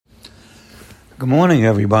Good morning,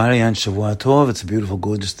 everybody, and Shavua Tov. It's a beautiful,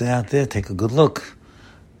 gorgeous day out there. Take a good look.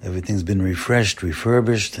 Everything's been refreshed,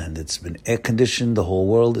 refurbished, and it's been air-conditioned. The whole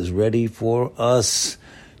world is ready for us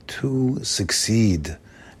to succeed.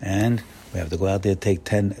 And we have to go out there, take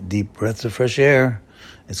 10 deep breaths of fresh air.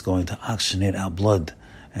 It's going to oxygenate our blood,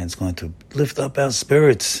 and it's going to lift up our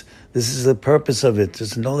spirits. This is the purpose of it.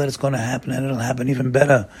 Just know that it's going to happen, and it'll happen even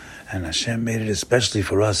better. And Hashem made it especially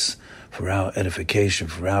for us, for our edification,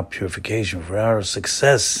 for our purification, for our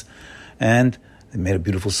success. And they made a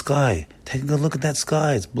beautiful sky. Take a good look at that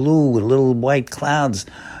sky. It's blue with little white clouds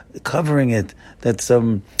covering it. It's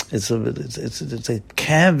a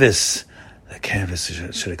canvas. The canvas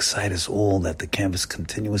should excite us all. That the canvas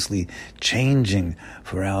continuously changing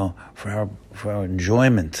for our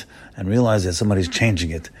enjoyment, and realize that somebody's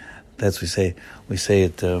changing it. That's we say it. We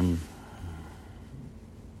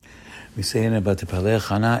say in Batipaleh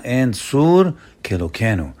Chana and Sur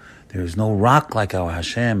Kelokenu. There is no rock like our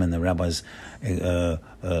Hashem, and the rabbis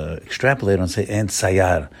extrapolate and say and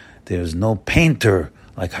Sayar. There is no painter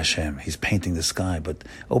like Hashem. He's painting the sky. But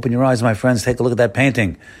open your eyes, my friends. Take a look at that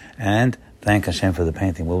painting, and thank Hashem for the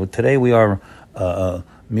painting. Well, today we are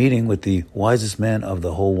meeting with the wisest man of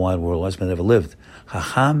the whole wide world, wisest man that ever lived.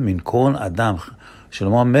 Chacham min kol Adam.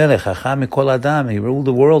 Shlomo Melech, Chacham min kol Adam. He ruled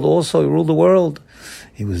the world also. He ruled the world.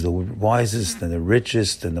 He was the wisest and the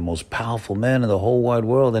richest and the most powerful man in the whole wide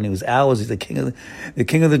world, and he was ours. He's the king of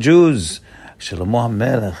the Jews. Shlomo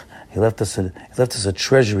Melech. He left us a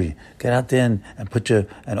treasury. Get out there and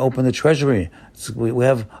open the treasury. We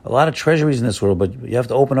have a lot of treasuries in this world, but you have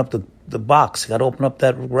to open up the box. You got to open up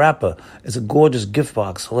that wrapper. It's a gorgeous gift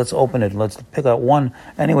box. So let's open it. Let's pick out one.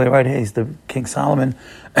 Anyway, right here is the King Solomon.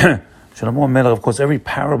 Shlomo Melech. Of course, every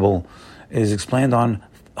parable is explained on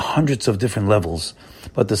hundreds of different levels.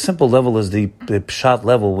 But the simple level is the pshat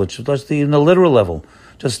level, which is just the literal level,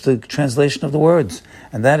 just the translation of the words.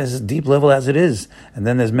 And that is a deep level as it is. And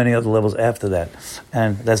then there's many other levels after that.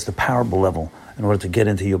 And that's the parable level, in order to get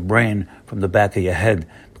into your brain from the back of your head,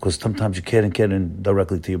 because sometimes you can't get in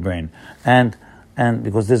directly to your brain. And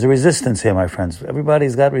because there's a resistance here, my friends.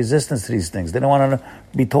 Everybody's got resistance to these things. They don't want to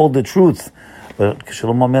be told the truth. But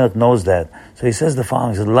Shlomo Melech knows that. So he says the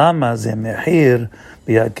following. He says, Lama ze mehir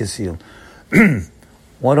biyad kesil.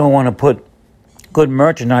 Why do I want to put good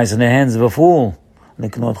merchandise in the hands of a fool? To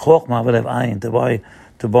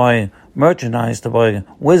buy merchandise, to buy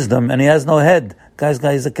wisdom, and he has no head. Guy's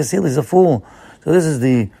a kesil, he's a fool. So this is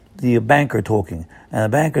the banker talking. And the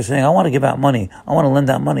banker saying, I want to give out money. I want to lend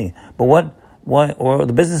out money. But why, or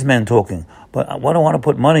the businessman talking. But why do I want to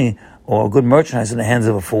put money or good merchandise in the hands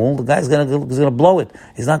of a fool? The guy's going to blow it.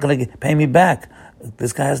 He's not going to pay me back.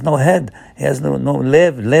 This guy has no head. He has no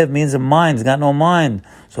lev. Lev means a mind. He's got no mind.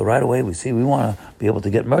 So right away we want to be able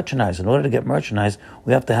to get merchandise. In order to get merchandise,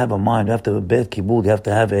 we have to have a mind. We have to have a bet kibud. We have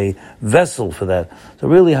to have a vessel for that. So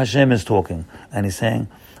really Hashem is talking. And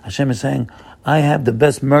Hashem is saying, I have the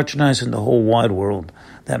best merchandise in the whole wide world.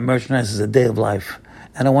 That merchandise is a day of life.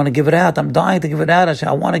 And I want to give it out. I'm dying to give it out.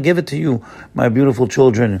 I want to give it to you, my beautiful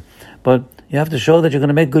children. But you have to show that you're going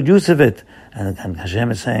to make good use of it. And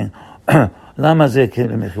Hashem is saying, why would I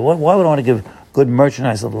want to give good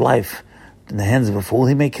merchandise of life in the hands of a fool?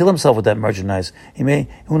 He may kill himself with that merchandise.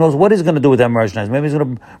 Who knows what he's going to do with that merchandise? Maybe he's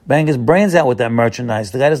going to bang his brains out with that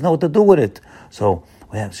merchandise. The guy doesn't know what to do with it. So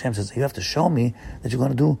Hashem says, you have to show me that you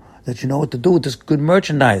know what to do with this good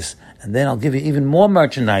merchandise. And then I'll give you even more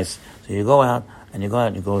merchandise. So you go out in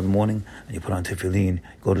the morning, and you put on tefillin, you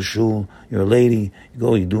go to shul, you're a lady,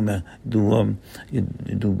 you do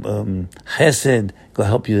chesed, go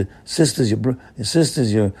help your sisters, your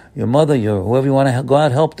mother, whoever you want to go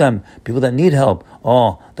out, help them, people that need help.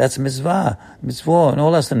 Oh, that's mitzvah, no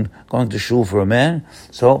less than going to shul for a man.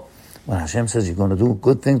 So when Hashem says you're going to do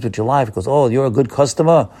good things with your life, because, you're a good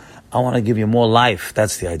customer, I want to give you more life.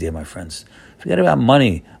 That's the idea, my friends. Forget about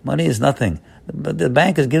money. Money is nothing. But the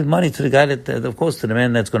bankers give money to the guy of course, to the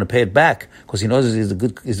man that's going to pay it back, because he knows he's a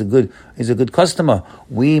good customer.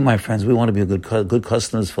 We, my friends, we want to be good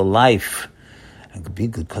customers for life, and be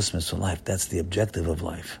good customers for life. That's the objective of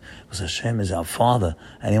life, because Hashem is our Father,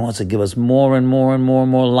 and He wants to give us more and more and more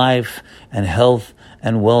and more life and health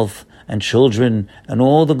and wealth and children and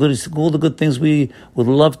all the good things we would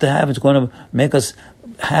love to have. It's going to make us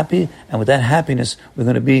happy, and with that happiness, we're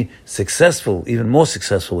going to be successful, even more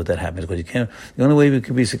successful with that happiness. Because the only way we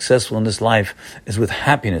can be successful in this life is with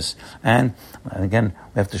happiness. And again,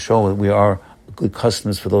 we have to show that we are good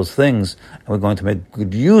customers for those things, and we're going to make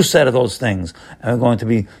good use out of those things, and we're going to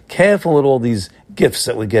be careful with all these gifts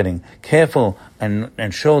that we're getting, careful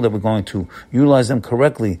and show that we're going to utilize them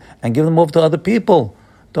correctly and give them over to other people.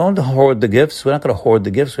 Don't hoard the gifts. We're not going to hoard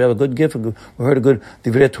the gifts. We have a good gift. We heard a good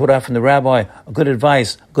divrei Torah from the rabbi, a good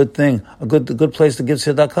advice, a good thing, a good place to give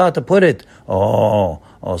tzedakah, to put it. So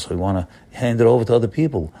we want to hand it over to other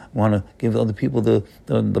people. We want to give other people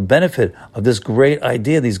the benefit of this great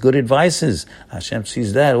idea, these good advices. Hashem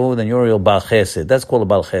sees that. Then you're a real Baal Chesed. That's called a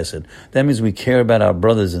Baal Chesed. That means we care about our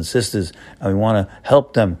brothers and sisters, and we want to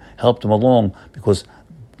help them along, because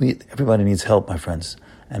everybody needs help, my friends.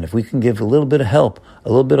 And if we can give a little bit of help, a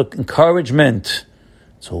little bit of encouragement,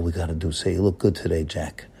 that's all we got to do. Say, you look good today,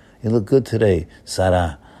 Jack. You look good today,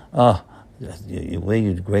 Sarah. The way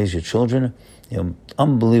you raise your children, you're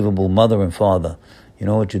unbelievable mother and father. You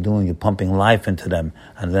know what you're doing. You're pumping life into them.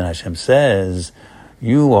 And then Hashem says,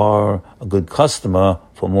 you are a good customer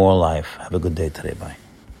for more life. Have a good day today. Bye.